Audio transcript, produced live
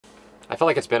I feel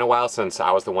like it's been a while since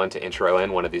I was the one to intro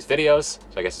in one of these videos,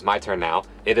 so I guess it's my turn now.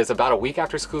 It is about a week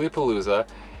after Schoolypalooza.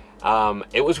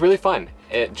 It was really fun.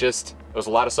 It was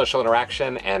a lot of social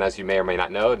interaction, and as you may or may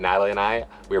not know, Natalie and I,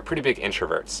 we were pretty big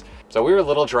introverts. So we were a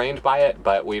little drained by it,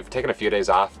 but we've taken a few days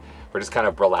off. We're just kind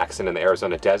of relaxing in the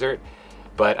Arizona desert,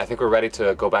 but I think we're ready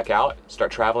to go back out,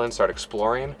 start traveling, start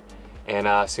exploring,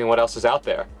 and seeing what else is out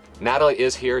there. Natalie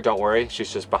is here, don't worry.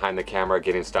 She's just behind the camera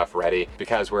getting stuff ready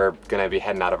because we're gonna be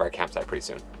heading out of our campsite pretty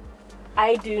soon.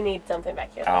 I do need something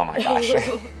back here. Oh my gosh.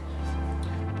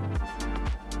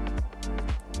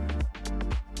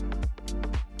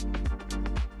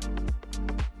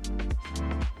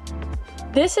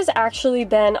 This has actually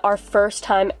been our first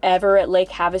time ever at Lake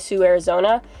Havasu,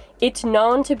 Arizona. It's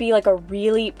known to be like a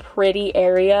really pretty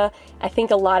area. I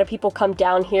think a lot of people come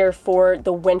down here for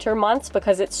the winter months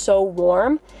because it's so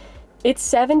warm. It's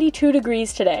 72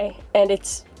 degrees today and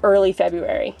it's early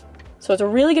February. So it's a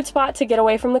really good spot to get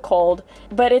away from the cold,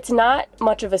 but it's not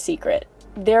much of a secret.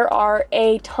 There are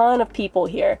a ton of people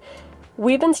here.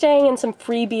 We've been staying in some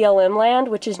free BLM land,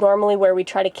 which is normally where we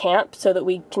try to camp so that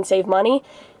we can save money.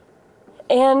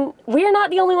 And we are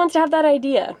not the only ones to have that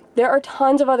idea. There are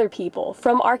tons of other people.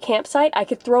 From our campsite, I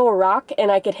could throw a rock and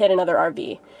I could hit another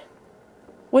RV,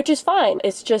 which is fine.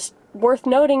 It's just worth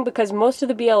noting because most of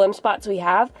the BLM spots we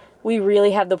have, we really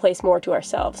have the place more to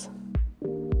ourselves.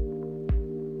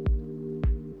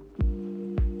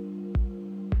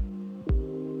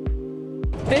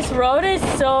 This road is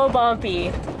so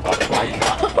bumpy. Oh my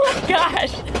God. Oh my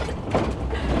gosh.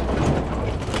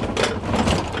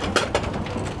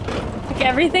 Like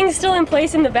everything's still in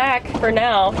place in the back for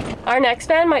now. Our next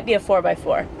van might be a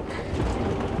 4x4.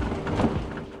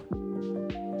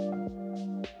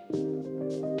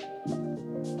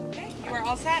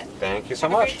 All set. Thank you so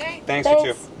Have a much. great day. Thanks,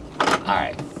 you too. All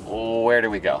right, where do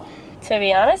we go? To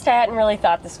be honest, I hadn't really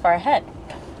thought this far ahead.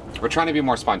 We're trying to be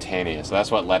more spontaneous, so that's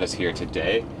what led us here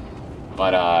today.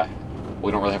 But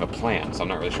we don't really have a plan, so I'm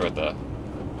not really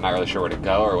sure where to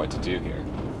go or what to do here.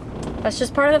 That's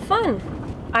just part of the fun.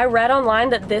 I read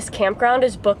online that this campground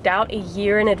is booked out a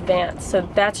year in advance, so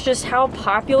that's just how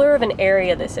popular of an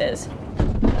area this is.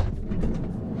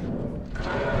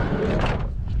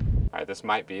 This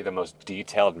might be the most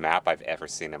detailed map I've ever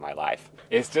seen in my life.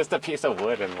 It's just a piece of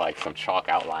wood and like some chalk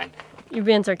outline. You're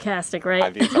being sarcastic, right?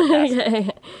 I'm being sarcastic.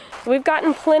 Okay. We've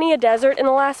gotten plenty of desert in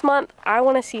the last month. I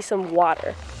want to see some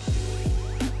water.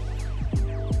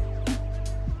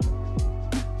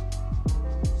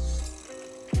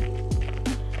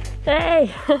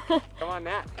 Hey! Come on,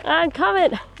 Nat. I'm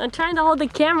coming. I'm trying to hold the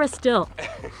camera still.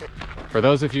 For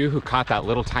those of you who caught that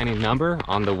little tiny number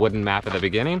on the wooden map at the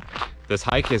beginning, this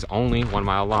hike is only 1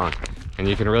 mile long. And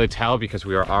you can really tell because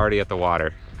we are already at the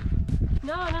water.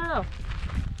 No.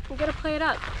 We gotta play it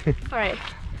up. All right,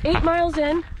 8 miles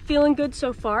in, feeling good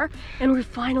so far, and we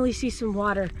finally see some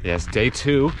water. Yes, day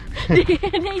 2. Day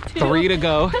 2. 3 to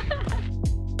go.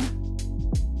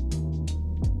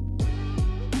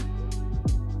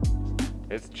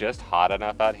 It's just hot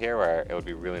enough out here where it would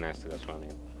be really nice to go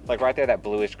swimming. Like right there, that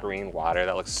bluish green water,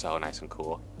 that looks so nice and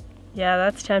cool. Yeah,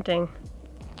 that's tempting.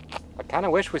 I kind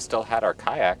of wish we still had our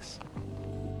kayaks.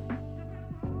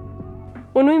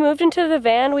 When we moved into the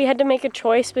van, we had to make a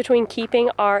choice between keeping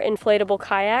our inflatable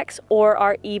kayaks or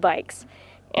our e-bikes.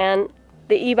 And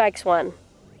the e-bikes won.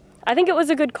 I think it was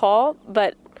a good call,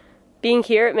 but being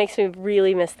here, it makes me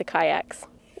really miss the kayaks.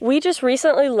 We just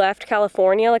recently left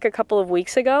California like a couple of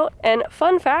weeks ago, and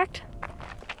fun fact,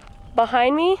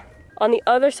 behind me, on the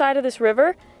other side of this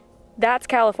river, that's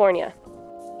California.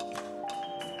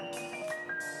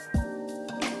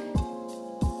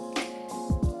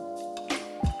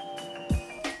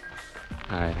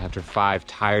 All right, after 5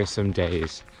 tiresome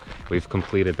days, we've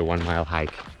completed the 1 mile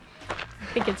hike.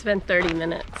 I think it's been 30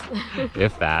 minutes.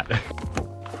 If that.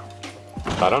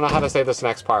 So I don't know how to say this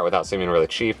next part without seeming really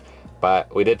cheap,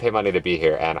 but we did pay money to be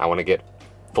here and I want to get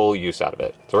full use out of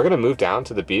it. So we're gonna move down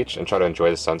to the beach and try to enjoy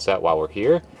the sunset while we're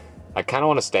here. I kind of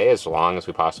want to stay as long as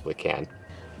we possibly can.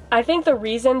 I think the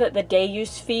reason that the day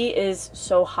use fee is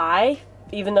so high,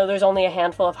 even though there's only a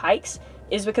handful of hikes,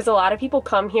 is because a lot of people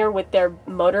come here with their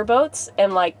motorboats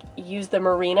and like use the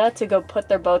marina to go put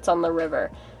their boats on the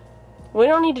river. We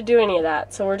don't need to do any of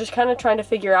that, so we're just kind of trying to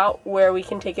figure out where we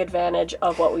can take advantage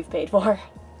of what we've paid for.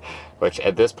 Which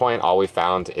at this point, all we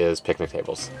found is picnic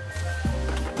tables.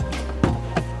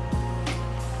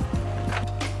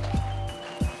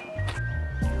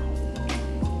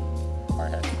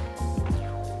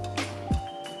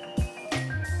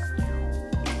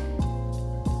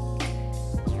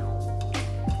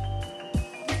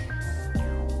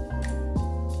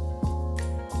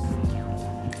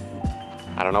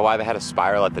 I don't know why they had a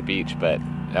spiral at the beach, but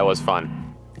that was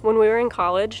fun. When we were in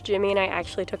college, Jimmy and I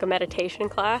actually took a meditation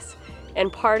class,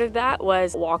 and part of that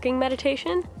was walking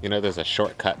meditation. You know there's a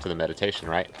shortcut to the meditation,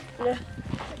 right? Yeah.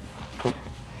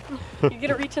 You're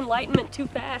gonna reach enlightenment too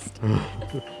fast.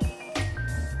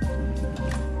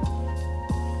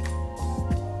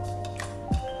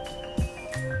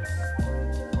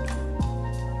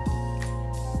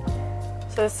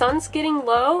 So the sun's getting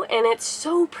low and it's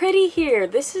so pretty here.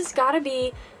 This has got to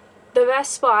be the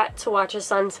best spot to watch a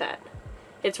sunset.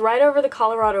 It's right over the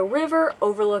Colorado River,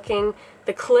 overlooking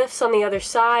the cliffs on the other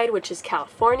side, which is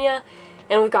California.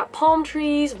 And we've got palm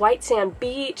trees, white sand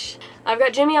beach. I've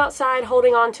got Jimmy outside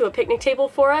holding on to a picnic table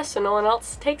for us so no one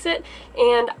else takes it.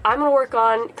 And I'm gonna work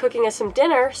on cooking us some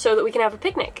dinner so that we can have a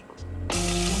picnic.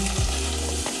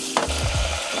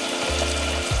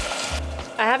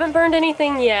 I haven't burned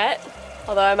anything yet,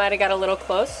 although I might have got a little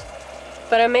close.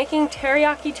 But I'm making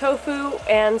teriyaki tofu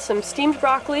and some steamed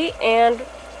broccoli and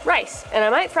rice. And I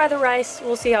might fry the rice,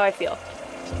 we'll see how I feel.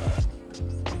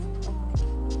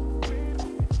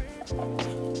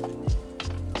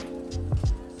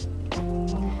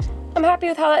 I'm happy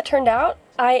with how that turned out.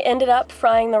 I ended up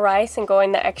frying the rice and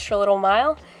going the extra little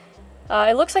mile.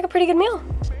 It looks like a pretty good meal.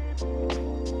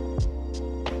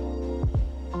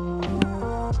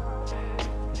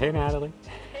 Hey Natalie.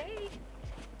 Hey,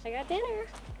 I got dinner.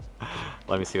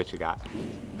 Let me see what you got.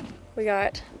 We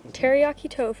got teriyaki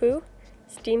tofu,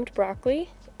 steamed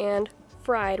broccoli, and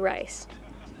fried rice.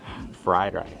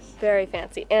 Fried rice. Very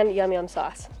fancy, and yum yum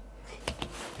sauce.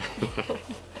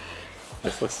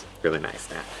 This looks really nice,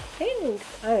 Nat.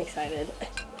 Thanks. I'm excited.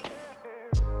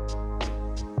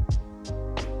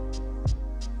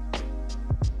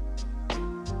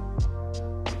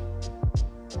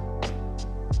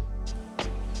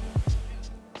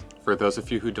 For those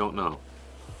of you who don't know,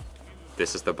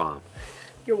 this is the bomb.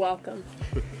 You're welcome.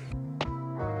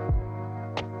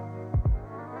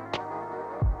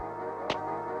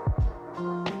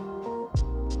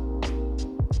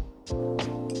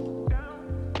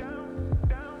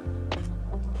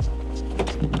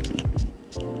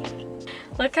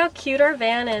 Look how cute our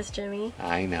van is, Jimmy.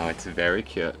 I know, it's very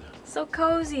cute. So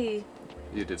cozy.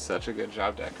 You did such a good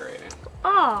job decorating.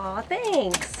 Aw,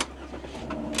 thanks.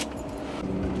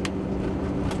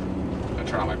 I'll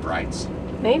turn on my brights.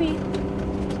 Maybe.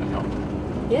 Does that help?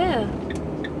 Yeah.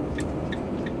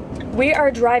 We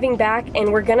are driving back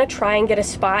and we're gonna try and get a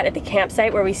spot at the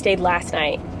campsite where we stayed last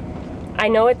night. I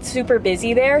know it's super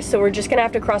busy there, so we're just gonna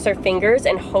have to cross our fingers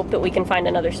and hope that we can find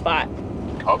another spot.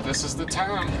 Hope this is the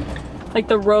time. Like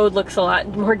the road looks a lot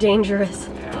more dangerous.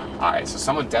 Yeah. All right, so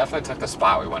someone definitely took the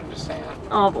spot we wanted to stay in.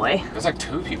 Oh boy. There's like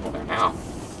 2 people there now.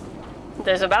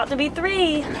 There's about to be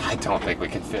 3. And I don't think we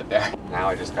can fit there. Now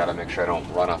I just gotta make sure I don't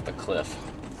run off the cliff.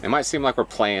 It might seem like we're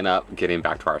playing up getting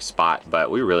back to our spot, but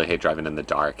we really hate driving in the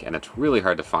dark, and it's really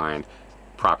hard to find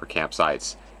proper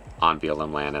campsites on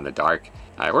BLM land in the dark.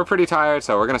 We're pretty tired,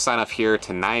 so we're gonna sign off here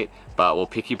tonight, but we'll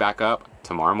pick you back up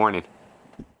tomorrow morning.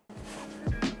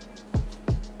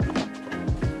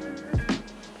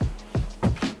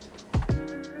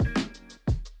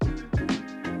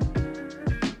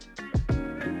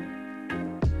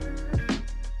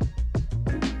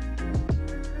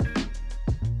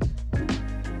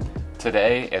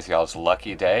 Today is y'all's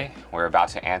lucky day. We're about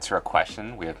to answer a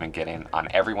question we have been getting on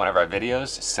every one of our videos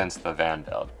since the van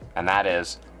build. And that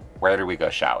is, where do we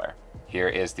go shower? Here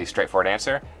is the straightforward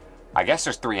answer. I guess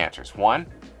there's 3 answers. 1,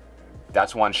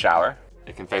 that's one shower.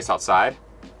 It can face outside,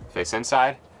 face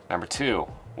inside. Number 2,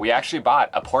 we actually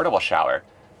bought a portable shower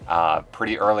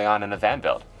pretty early on in the van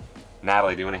build.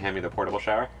 Natalie, do you want to hand me the portable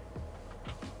shower?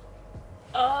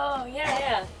 Oh,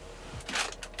 yeah.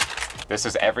 This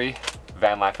is every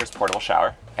van lifer's portable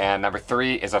shower. And number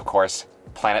 3 is, of course,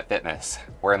 Planet Fitness.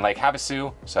 We're in Lake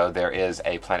Havasu, so there is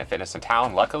a Planet Fitness in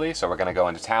town, luckily, so we're gonna go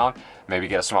into town, maybe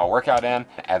get a small workout in,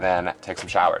 and then take some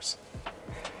showers.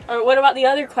 All right, what about the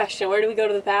other question? Where do we go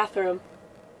to the bathroom?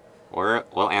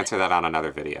 We'll answer that on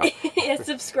another video. Yeah,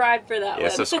 subscribe for that one. Yeah,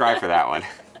 subscribe for that one.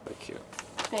 So cute.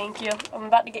 Thank you. I'm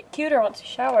about to get cuter once we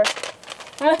shower.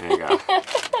 There you go.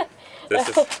 This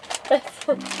is...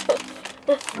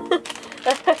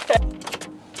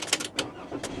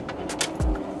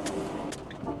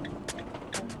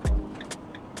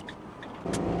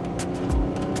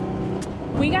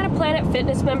 We got a Planet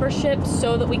Fitness membership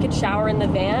so that we could shower in the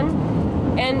van,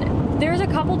 and there's a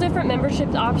couple different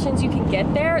membership options you can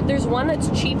get there. There's one that's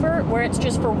cheaper where it's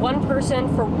just for one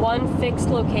person for one fixed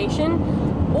location,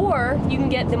 or you can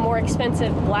get the more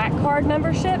expensive Black Card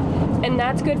membership, and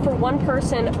that's good for one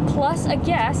person plus a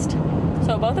guest,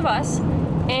 so both of us,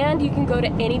 and you can go to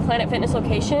any Planet Fitness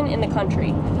location in the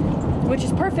country. which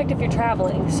is perfect if you're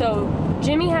traveling. So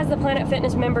Jimmy has the Planet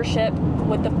Fitness membership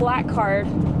with the black card,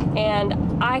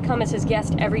 and I come as his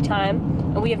guest every time,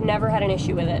 and we have never had an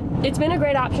issue with it. It's been a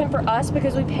great option for us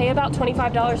because we pay about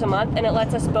 $25 a month, and it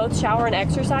lets us both shower and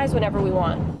exercise whenever we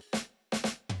want.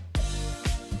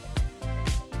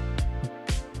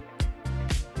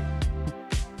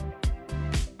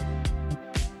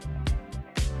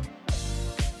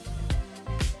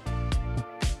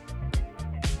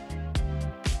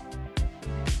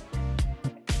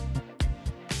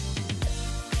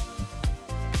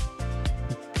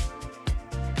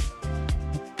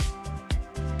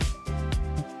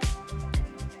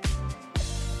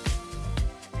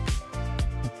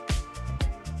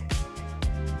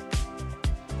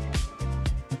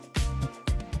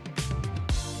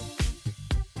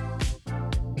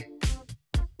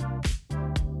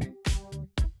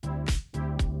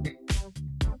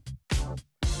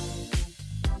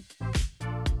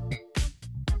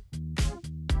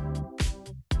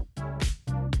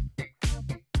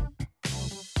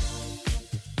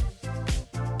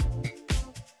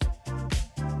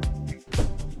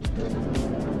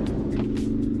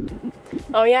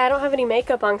 Oh yeah, I don't have any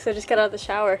makeup on, so I just got out of the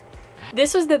shower.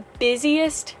 This was the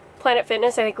busiest Planet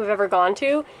Fitness I think we've ever gone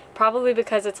to, probably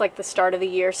because it's like the start of the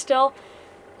year still.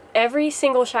 Every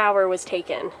single shower was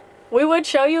taken. We would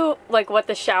show you like what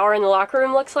the shower in the locker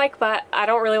room looks like, but I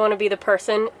don't really want to be the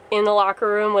person in the locker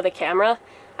room with a camera.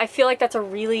 I feel like that's a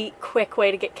really quick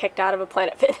way to get kicked out of a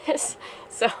Planet Fitness.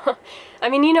 So, I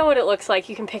mean, you know what it looks like.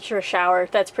 You can picture a shower.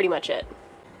 That's pretty much it.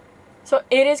 So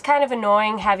it is kind of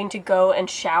annoying having to go and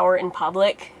shower in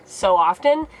public so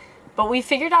often, but we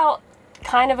figured out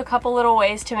kind of a couple little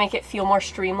ways to make it feel more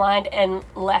streamlined and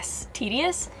less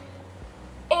tedious.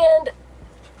 And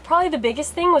probably the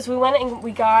biggest thing was we went and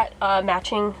we got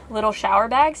matching little shower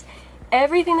bags.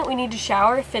 Everything that we need to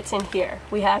shower fits in here.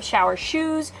 We have shower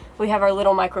shoes, we have our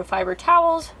little microfiber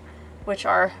towels, which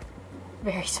are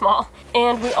very small,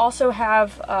 and we also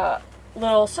have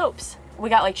little soaps. We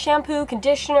got like shampoo,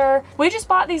 conditioner. We just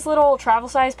bought these little travel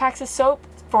size packs of soap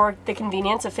for the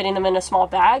convenience of fitting them in a small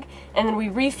bag, and then we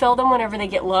refill them whenever they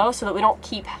get low so that we don't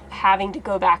keep having to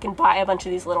go back and buy a bunch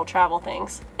of these little travel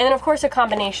things. And then of course a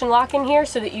combination lock in here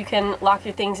so that you can lock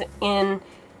your things in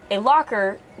a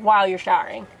locker while you're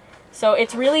showering. So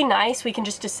it's really nice. We can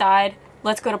just decide,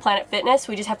 let's go to Planet Fitness.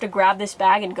 We just have to grab this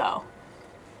bag and go.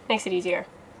 Makes it easier.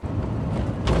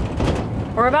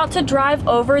 We're about to drive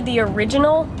over the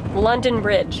original London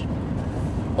Bridge,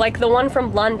 like the one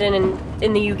from London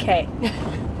in the UK.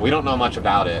 We don't know much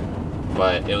about it,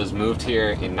 but it was moved here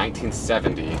in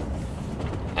 1970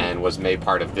 and was made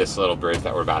part of this little bridge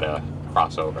that we're about to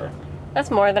cross over.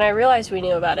 That's more than I realized we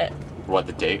knew about it. What,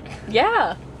 the date?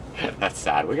 Yeah. That's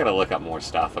sad. We gotta look up more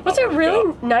stuff about Was it really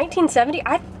 1970?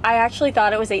 I actually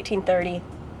thought it was 1830.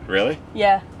 Really?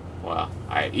 Yeah. Well,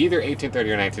 either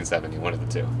 1830 or 1970, one of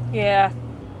the two. Yeah.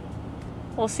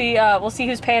 We'll see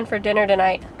who's paying for dinner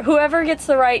tonight. Whoever gets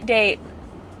the right date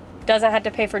doesn't have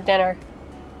to pay for dinner.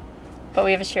 But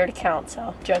we have a shared account,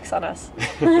 so joke's on us.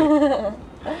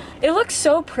 It looks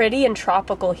so pretty and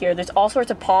tropical here. There's all sorts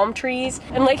of palm trees,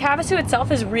 and Lake Havasu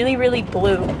itself is really, really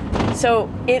blue. So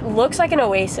it looks like an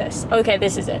oasis. Okay,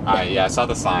 this is it. Yeah, I saw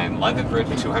the sign. London Bridge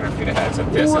 200 feet ahead, so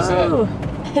this is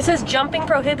it. It says jumping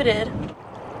prohibited.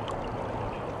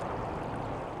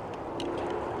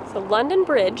 So London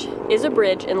Bridge is a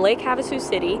bridge in Lake Havasu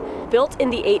City, built in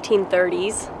the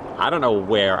 1830s. I don't know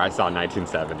where I saw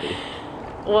 1970.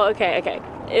 Well, okay.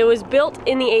 It was built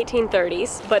in the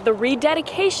 1830s, but the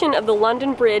rededication of the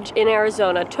London Bridge in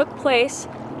Arizona took place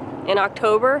in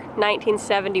October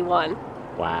 1971.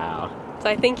 Wow. So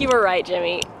I think you were right,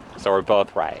 Jimmy. So we're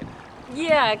both right.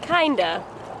 Yeah, kinda.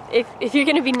 If you're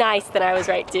gonna be nice, then I was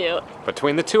right too.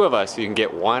 Between the two of us, you can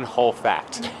get one whole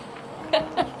fact.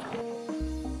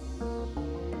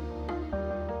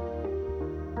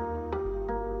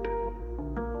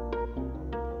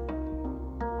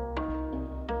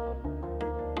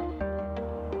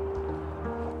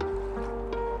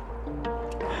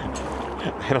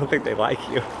 I don't think they like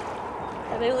you.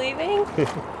 Are they leaving?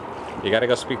 You gotta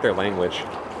go speak their language.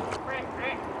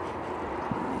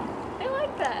 They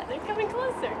like that. They're coming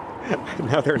closer.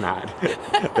 No, they're not.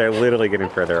 They're literally getting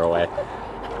further away. Me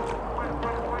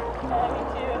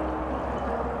too.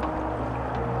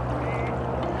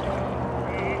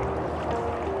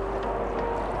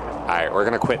 Alright, we're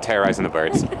gonna quit terrorizing the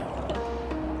birds.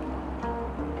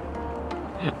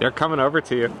 They're coming over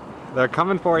to you. They're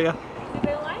coming for you.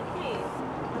 They like me.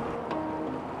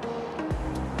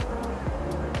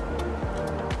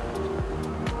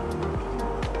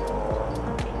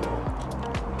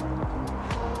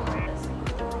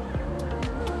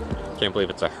 Can't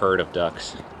believe it's a herd of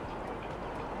ducks.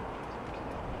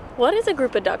 What is a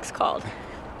group of ducks called?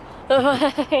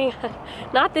 Hang on.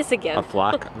 Not this again. A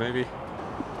flock, maybe?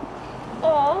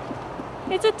 Oh,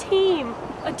 it's a team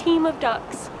of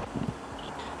ducks.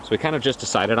 So we kind of just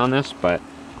decided on this, but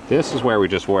this is where we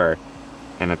just were.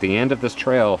 And at the end of this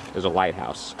trail is a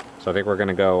lighthouse. So I think we're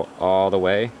gonna go all the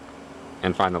way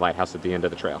and find the lighthouse at the end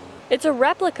of the trail. It's a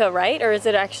replica, right? Or is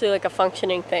it actually like a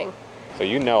functioning thing? So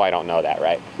you know I don't know that,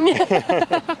 right?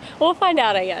 We'll find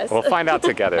out, I guess. We'll find out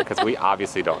together, because we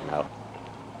obviously don't know.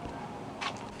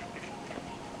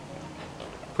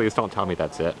 Please don't tell me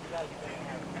that's it.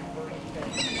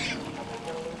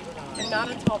 I'm not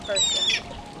a tall person.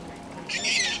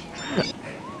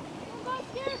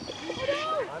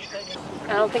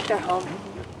 I don't think they're home.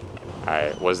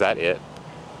 Alright, was that it?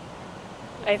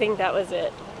 I think that was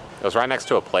it. It was right next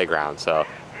to a playground, so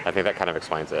I think that kind of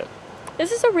explains it.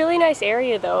 This is a really nice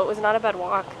area, though. It was not a bad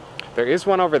walk. There is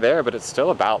one over there, but it's still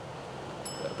about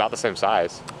the same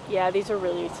size. Yeah, these are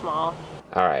really small.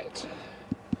 Alright.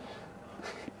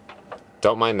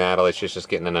 Don't mind Natalie, she's just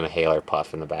getting an inhaler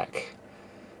puff in the back.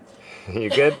 You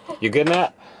good? You good,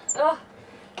 Nat? Oh,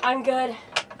 I'm good.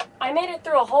 I made it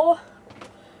through a whole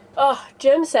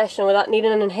gym session without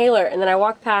needing an inhaler, and then I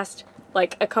walked past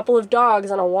like a couple of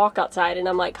dogs on a walk outside, and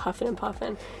I'm like huffing and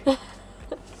puffing.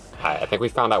 I think we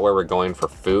found out where we're going for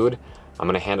food. I'm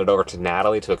gonna hand it over to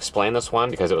Natalie to explain this one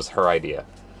because it was her idea.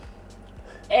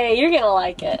 Hey, you're gonna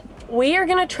like it. We are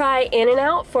gonna try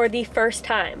In-N-Out for the first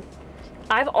time.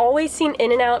 I've always seen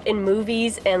In-N-Out in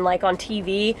movies and like on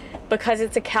TV because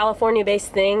it's a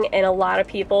California-based thing, and a lot of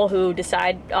people who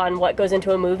decide on what goes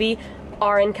into a movie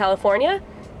are in California.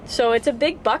 So it's a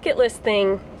big bucket list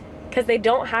thing because they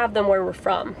don't have them where we're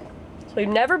from. So we've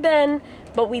never been,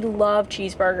 but we love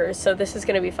cheeseburgers, so this is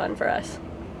gonna be fun for us.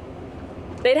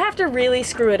 They'd have to really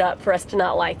screw it up for us to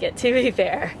not like it, to be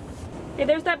fair. Hey,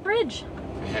 there's that bridge.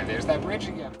 Yeah, there's that bridge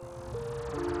again.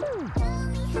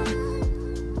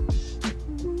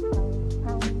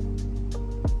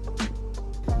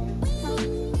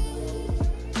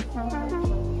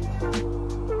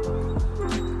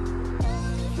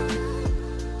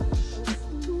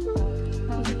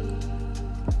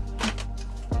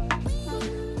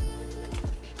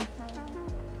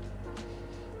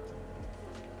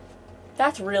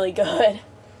 That's really good.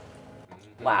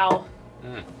 Wow.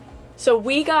 So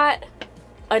we got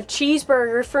a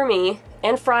cheeseburger for me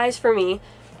and fries for me,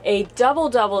 a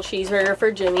double cheeseburger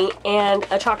for Jimmy, and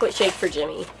a chocolate shake for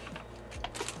Jimmy.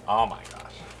 Oh my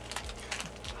gosh.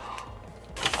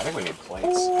 I think we need plates.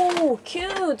 Ooh,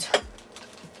 cute.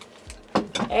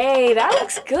 Hey, that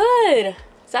looks good.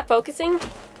 Is that focusing?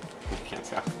 Can't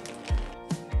tell.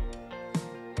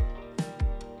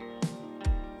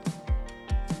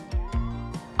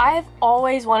 I've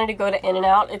always wanted to go to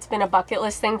In-N-Out. It's been a bucket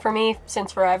list thing for me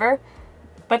since forever.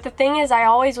 But the thing is, I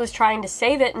always was trying to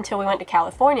save it until we went to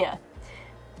California.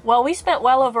 Well, we spent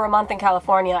well over a month in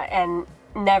California and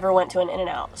never went to an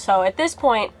In-N-Out. So at this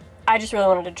point, I just really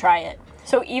wanted to try it.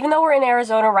 So even though we're in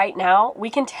Arizona right now, we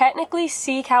can technically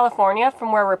see California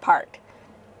from where we're parked.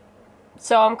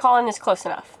 So I'm calling this close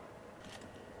enough.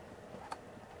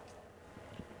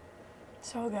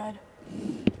 So good.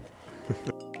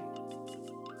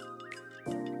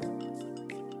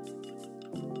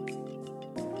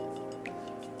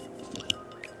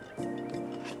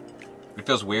 It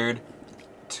feels weird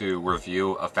to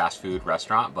review a fast food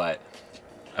restaurant, but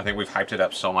I think we've hyped it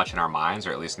up so much in our minds,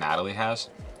 or at least Natalie has.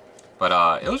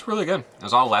 But it was really good. It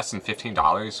was all less than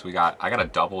 $15. I got a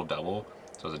double, so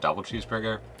it was a double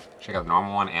cheeseburger. She got the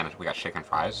normal one, and we got chicken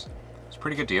fries. It's a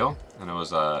pretty good deal, and it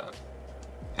was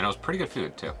pretty good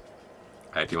food too. All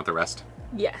right, do you want the rest?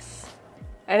 Yes.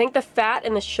 I think the fat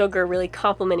and the sugar really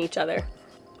complement each other.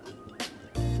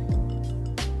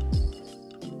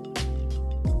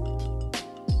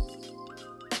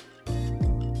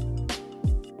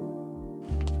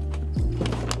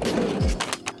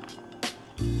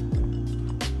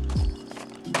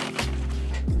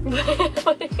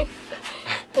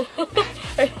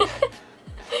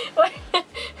 What?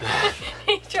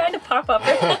 Are you trying to pop up?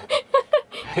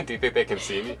 Do you think they can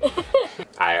see me?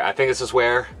 I think this is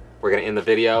where we're gonna end the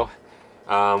video.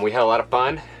 We had a lot of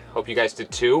fun. Hope you guys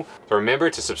did too. So remember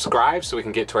to subscribe so we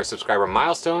can get to our subscriber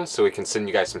milestone, so we can send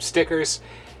you guys some stickers.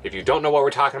 If you don't know what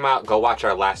we're talking about, go watch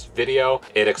our last video.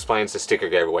 It explains the sticker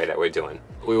giveaway that we're doing.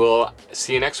 We will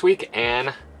see you next week,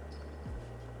 and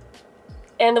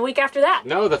the week after that.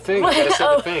 no, the thing. You gotta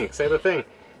say the thing. Say the thing.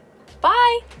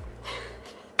 Bye.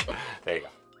 There you go.